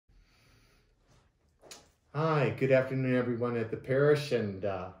Hi, good afternoon, everyone at the parish, and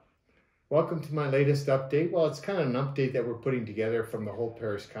welcome to my latest update. Well, it's kind of an update that we're putting together from the whole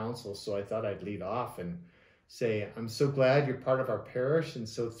Parish Council, so I thought I'd lead off and say I'm so glad you're part of our parish and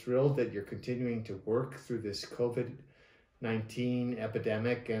so thrilled that you're continuing to work through this COVID-19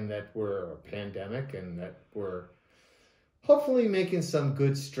 epidemic and that we're a pandemic and that we're hopefully making some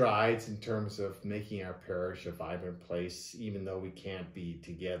good strides in terms of making our parish a vibrant place, even though we can't be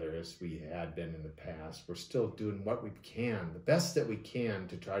together as we had been in the past. We're still doing what we can, the best that we can,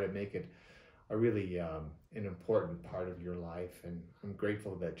 to try to make it a really an important part of your life. And I'm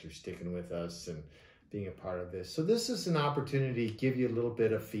grateful that you're sticking with us and being a part of this. So this is an opportunity to give you a little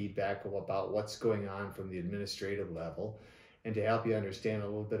bit of feedback about what's going on from the administrative level, and to help you understand a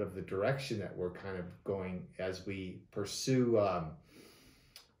little bit of the direction that we're kind of going as we pursue,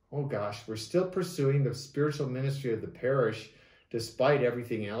 we're still pursuing the spiritual ministry of the parish despite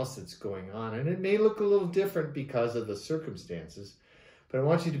everything else that's going on. And it may look a little different because of the circumstances, but I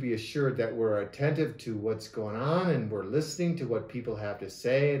want you to be assured that we're attentive to what's going on and we're listening to what people have to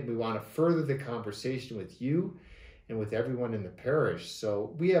say, and we want to further the conversation with you and with everyone in the parish.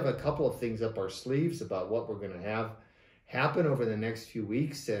 So we have a couple of things up our sleeves about what we're going to have happen over the next few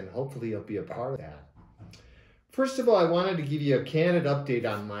weeks, and hopefully you'll be a part of that. First of all, I wanted to give you a candid update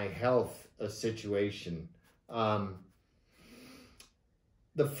on my health situation. The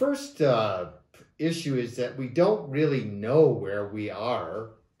first issue is that we don't really know where we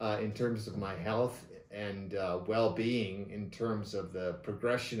are in terms of my health and well-being, in terms of the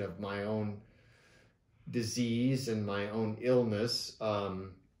progression of my own disease and my own illness.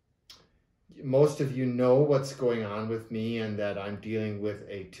 Most of you know what's going on with me, and that I'm dealing with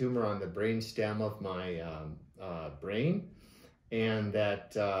a tumor on the brain stem of my brain, and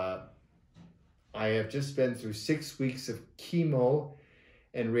that I have just been through 6 weeks of chemo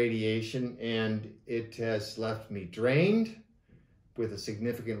and radiation, and it has left me drained with a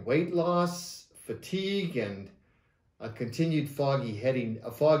significant weight loss, fatigue, and a continued foggy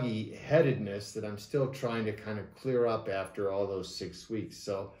headedness that I'm still trying to kind of clear up after all those 6 weeks.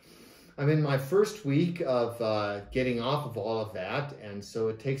 So I'm in my first week of getting off of all of that, and so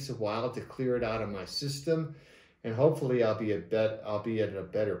it takes a while to clear it out of my system, and hopefully I'll be at a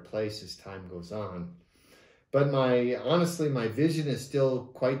better place as time goes on. But honestly, my vision is still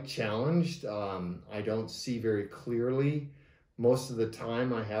quite challenged. I don't see very clearly. Most of the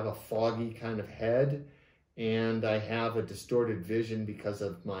time I have a foggy kind of head, and I have a distorted vision because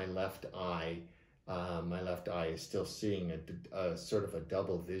of my left eye. My left eye is still seeing a sort of a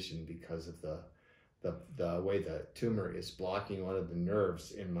double vision because of the way the tumor is blocking one of the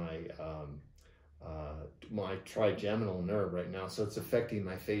nerves in my trigeminal nerve right now. So it's affecting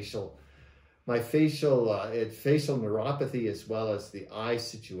my facial neuropathy as well as the eye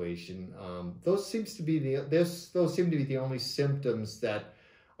situation. Those seem to be the only symptoms that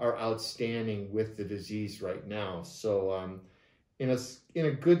are outstanding with the disease right now. So in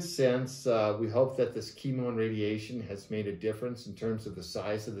a good sense, we hope that this chemo and radiation has made a difference in terms of the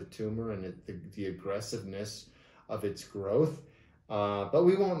size of the tumor and the aggressiveness of its growth. But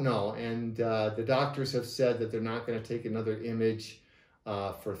we won't know. And the doctors have said that they're not going to take another image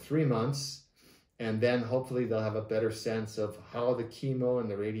for 3 months. And then hopefully they'll have a better sense of how the chemo and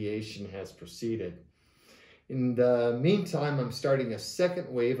the radiation has proceeded. In the meantime, I'm starting a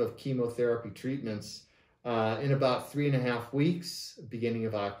second wave of chemotherapy treatments in about 3.5 weeks, beginning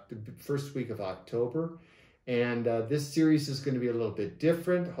of the first week of October. And this series is going to be a little bit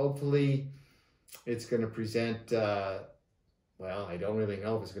different. Hopefully it's going to present, well, I don't really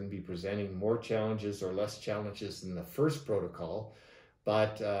know if it's going to be presenting more challenges or less challenges than the first protocol,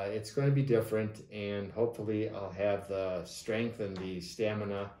 but it's going to be different, and hopefully I'll have the strength and the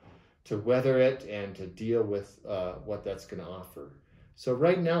stamina to weather it and to deal with what that's going to offer. So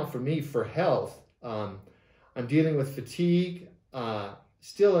right now for me, for health, I'm dealing with fatigue,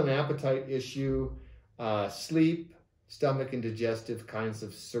 still an appetite issue, sleep, stomach and digestive kinds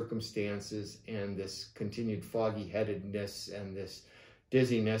of circumstances, and this continued foggy headedness and this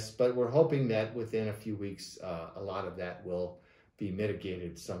dizziness. But we're hoping that within a few weeks, a lot of that will be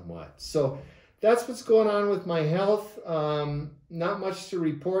mitigated somewhat. So that's what's going on with my health. Not much to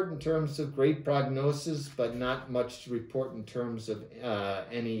report in terms of great prognosis, but not much to report in terms of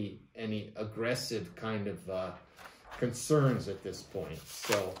any aggressive kind of concerns at this point.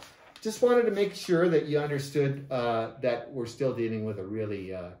 So just wanted to make sure that you understood that we're still dealing with a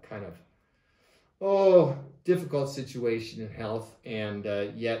really kind of difficult situation in health, and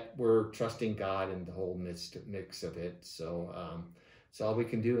yet we're trusting God in the whole mix of it. So all we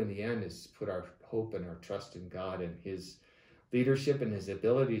can do in the end is put our hope and our trust in God and His leadership and his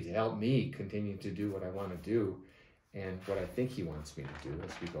ability to help me continue to do what I want to do and what I think he wants me to do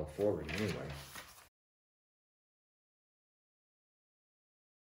as we go forward anyway.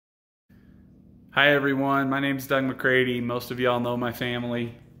 Hi everyone, my name's Doug McCready. Most of y'all know my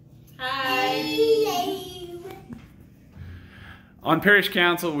family. Hi. On Parish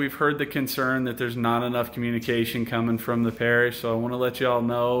Council, we've heard the concern that there's not enough communication coming from the parish, so I want to let you all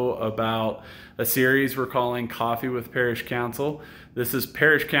know about a series we're calling Coffee with Parish Council. This is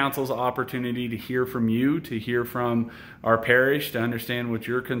Parish Council's opportunity to hear from you, to hear from our parish, to understand what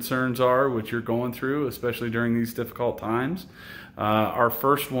your concerns are, what you're going through, especially during these difficult times. Our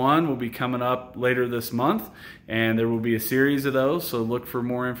first one will be coming up later this month, and there will be a series of those, so look for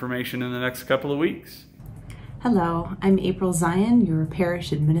more information in the next couple of weeks. Hello, I'm April Zion, your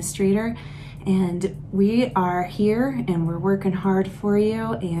parish administrator, and we are here and we're working hard for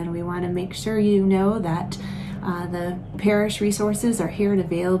you, and we want to make sure you know that the parish resources are here and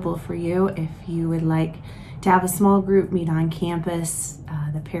available for you if you would like to have a small group meet on campus.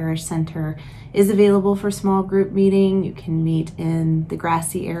 The parish center is available for small group meeting. You can meet in the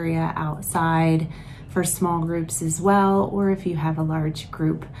grassy area outside for small groups as well, or if you have a large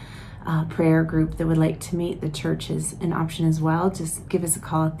group prayer group that would like to meet, the church is an option as well. Just give us a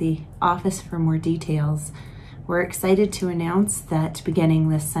call at the office for more details. We're excited to announce that beginning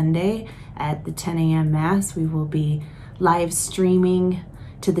this Sunday at the 10 a.m. Mass, we will be live streaming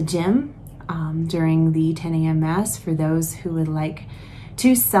to the gym during the 10 a.m. Mass for those who would like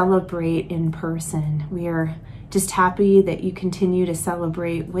to celebrate in person. We are just happy that you continue to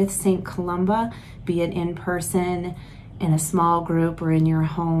celebrate with St. Columba, be it in person, in a small group, or in your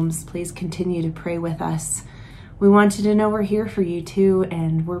homes. Please continue to pray with us. We want you to know we're here for you too,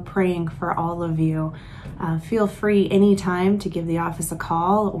 and we're praying for all of you. Feel free anytime to give the office a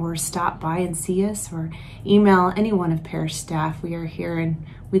call or stop by and see us, or email any one of parish staff. We are here and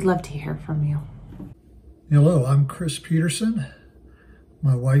we'd love to hear from you. Hello, I'm Chris Peterson.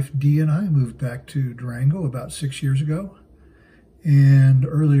 My wife Dee and I moved back to Durango about 6 years ago, and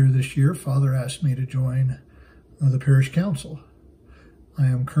earlier this year Father asked me to join the Parish Council. I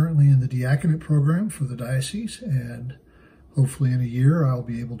am currently in the diaconate program for the diocese, and hopefully in a year I'll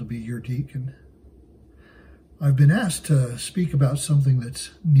be able to be your deacon. I've been asked to speak about something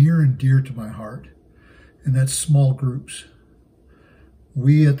that's near and dear to my heart, and that's small groups.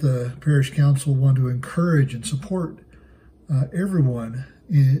 We at the Parish Council want to encourage and support everyone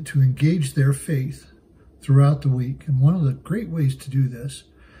to engage their faith throughout the week, and one of the great ways to do this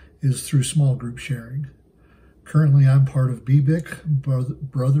is through small group sharing. Currently, I'm part of BBIC,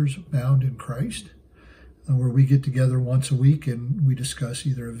 Brothers Bound in Christ, where we get together once a week and we discuss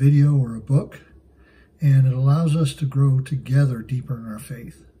either a video or a book, and it allows us to grow together deeper in our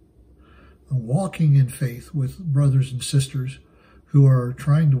faith. Walking in faith with brothers and sisters who are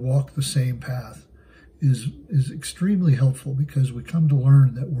trying to walk the same path is extremely helpful, because we come to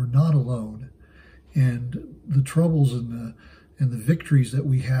learn that we're not alone, and the troubles and the victories that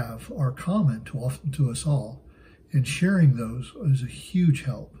we have are common to us all. And sharing those is a huge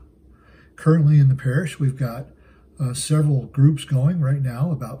help. Currently in the parish, we've got several groups going right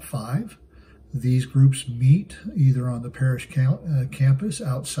now, about 5. These groups meet either on the parish campus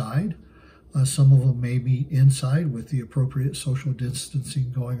outside. Some of them may meet inside with the appropriate social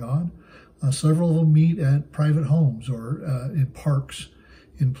distancing going on. Several of them meet at private homes or in parks,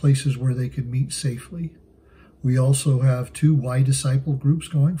 in places where they can meet safely. We also have 2 Y disciple groups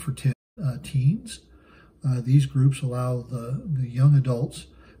going for teens. These groups allow the young adults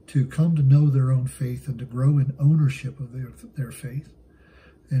to come to know their own faith and to grow in ownership of their faith.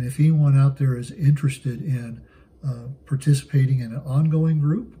 And if anyone out there is interested in participating in an ongoing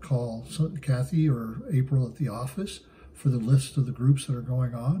group, call Kathy or April at the office for the list of the groups that are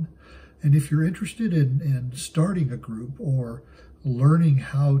going on. And if you're interested in starting a group or learning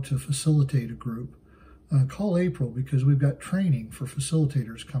how to facilitate a group, call April, because we've got training for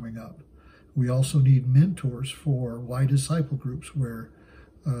facilitators coming up. We also need mentors for Y disciple groups where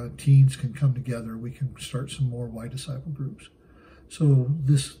teens can come together. We can start some more Y disciple groups. So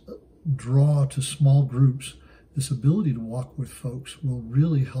this draw to small groups, this ability to walk with folks, will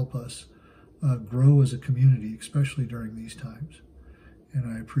really help us grow as a community, especially during these times.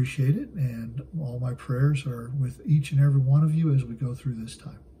 And I appreciate it, and all my prayers are with each and every one of you as we go through this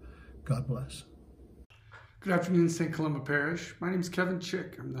time. God bless. Good afternoon, St. Columba Parish. My name is Kevin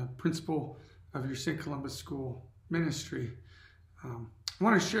Chick. I'm the principal of your St. Columba School ministry. I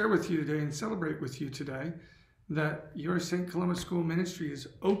want to share with you today and celebrate with you today that your St. Columba School ministry is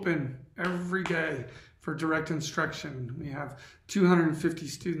open every day for direct instruction. We have 250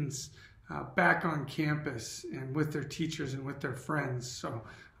 students back on campus and with their teachers and with their friends. So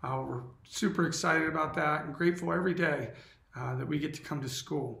we're super excited about that and grateful every day that we get to come to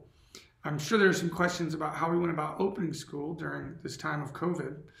school. I'm sure there's some questions about how we went about opening school during this time of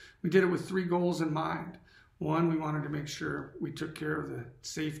COVID. We did it with 3 goals in mind. 1, we wanted to make sure we took care of the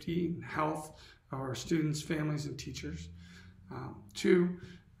safety and health of our students, families, and teachers. 2,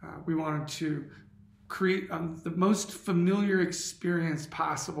 we wanted to create the most familiar experience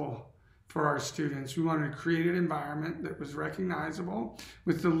possible for our students. We wanted to create an environment that was recognizable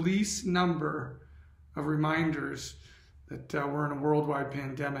with the least number of reminders that we're in a worldwide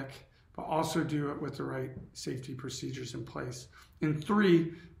pandemic, but also do it with the right safety procedures in place. And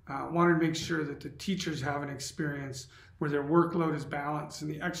 3, wanted to make sure that the teachers have an experience where their workload is balanced and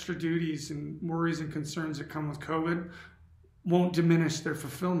the extra duties and worries and concerns that come with COVID won't diminish their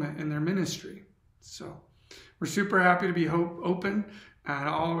fulfillment in their ministry. So we're super happy to be open and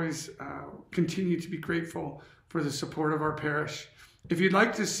always continue to be grateful for the support of our parish. If you'd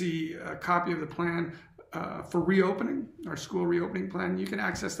like to see a copy of the plan for reopening, our school reopening plan, you can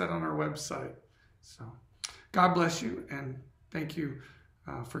access that on our website. So God bless you, and thank you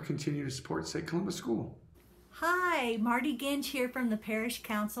for continuing to support St. Columba School. Hi, Marty Ginch here from the Parish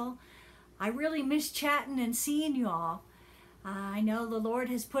Council. I really miss chatting and seeing you all. I know the Lord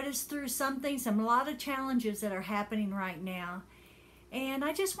has put us through a lot of challenges that are happening right now. And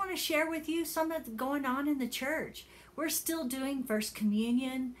I just want to share with you some that's going on in the church. We're still doing First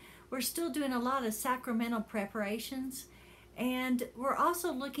Communion. We're still doing a lot of sacramental preparations. And we're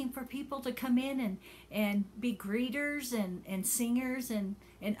also looking for people to come in and be greeters and singers and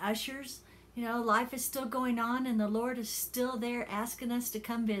ushers. You know, life is still going on and the Lord is still there asking us to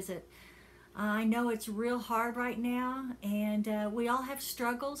come visit. I know it's real hard right now, and we all have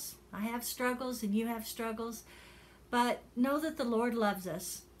struggles. I have struggles and you have struggles. But know that the Lord loves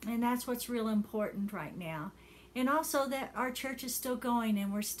us, and that's what's real important right now. And also that our church is still going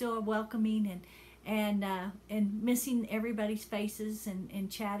and we're still welcoming and missing everybody's faces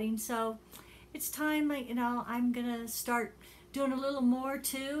and chatting. So it's time, you know, I'm gonna start doing a little more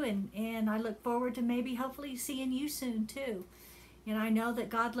too, and I look forward to maybe hopefully seeing you soon too. And I know that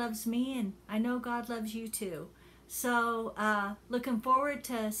God loves me, and I know God loves you too. So looking forward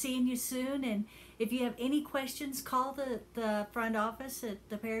to seeing you soon. And if you have any questions, call the front office at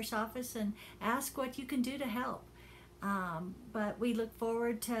the parish office and ask what you can do to help. But we look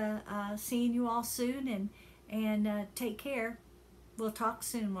forward to seeing you all soon, and take care. We'll talk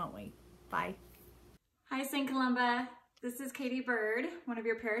soon, won't we? Bye. Hi, St. Columba. This is Katie Bird, one of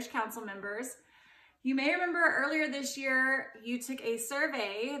your parish council members. You may remember earlier this year, you took a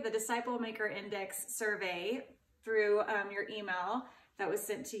survey, the Disciple Maker Index survey, through your email that was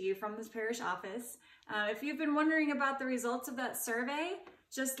sent to you from this parish office. If you've been wondering about the results of that survey,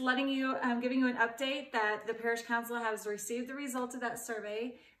 just letting you, giving you an update that the Parish Council has received the results of that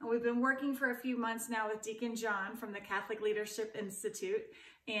survey, and we've been working for a few months now with Deacon John from the Catholic Leadership Institute,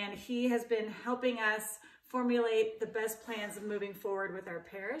 and he has been helping us formulate the best plans of moving forward with our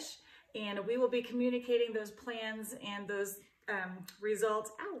parish, and we will be communicating those plans and those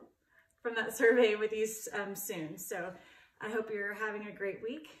results out from that survey with you soon. So I hope you're having a great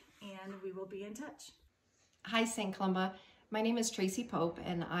week, and we will be in touch. Hi, St. Columba. My name is Tracy Pope,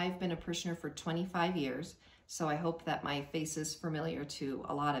 and I've been a parishioner for 25 years, so I hope that my face is familiar to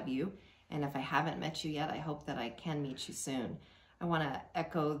a lot of you. And if I haven't met you yet, I hope that I can meet you soon. I want to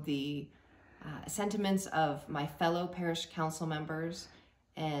echo the sentiments of my fellow parish council members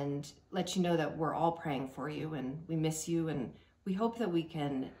and let you know that we're all praying for you, and we miss you, and we hope that we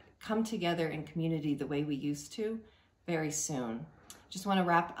can come together in community the way we used to very soon. Just want to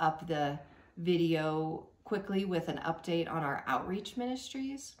wrap up the video quickly with an update on our outreach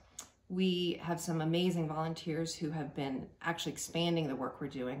ministries. We have some amazing volunteers who have been actually expanding the work we're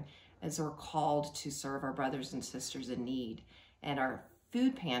doing as we're called to serve our brothers and sisters in need. And our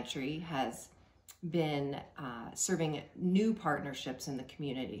food pantry has been serving new partnerships in the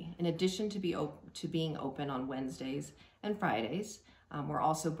community. In addition to being open on Wednesdays and Fridays, we're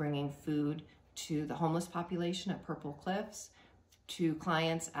also bringing food to the homeless population at Purple Cliffs, to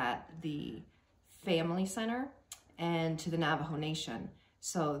clients at the Family Center, and to the Navajo Nation.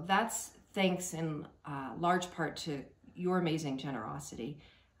 So that's thanks in large part to your amazing generosity.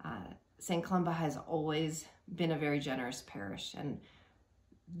 St. Columba has always been a very generous parish, and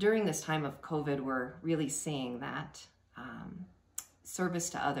during this time of COVID, we're really seeing that service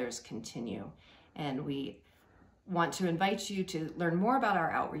to others continue. And we want to invite you to learn more about our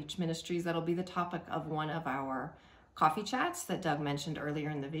outreach ministries. That'll be the topic of one of our coffee chats that Doug mentioned earlier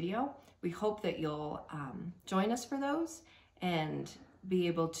in the video. We hope that you'll join us for those, and be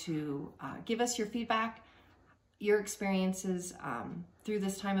able to give us your feedback, your experiences through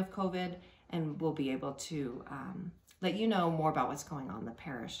this time of COVID, and we'll be able to let you know more about what's going on in the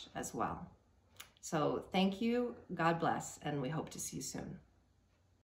parish as well. So thank you, God bless, and we hope to see you soon.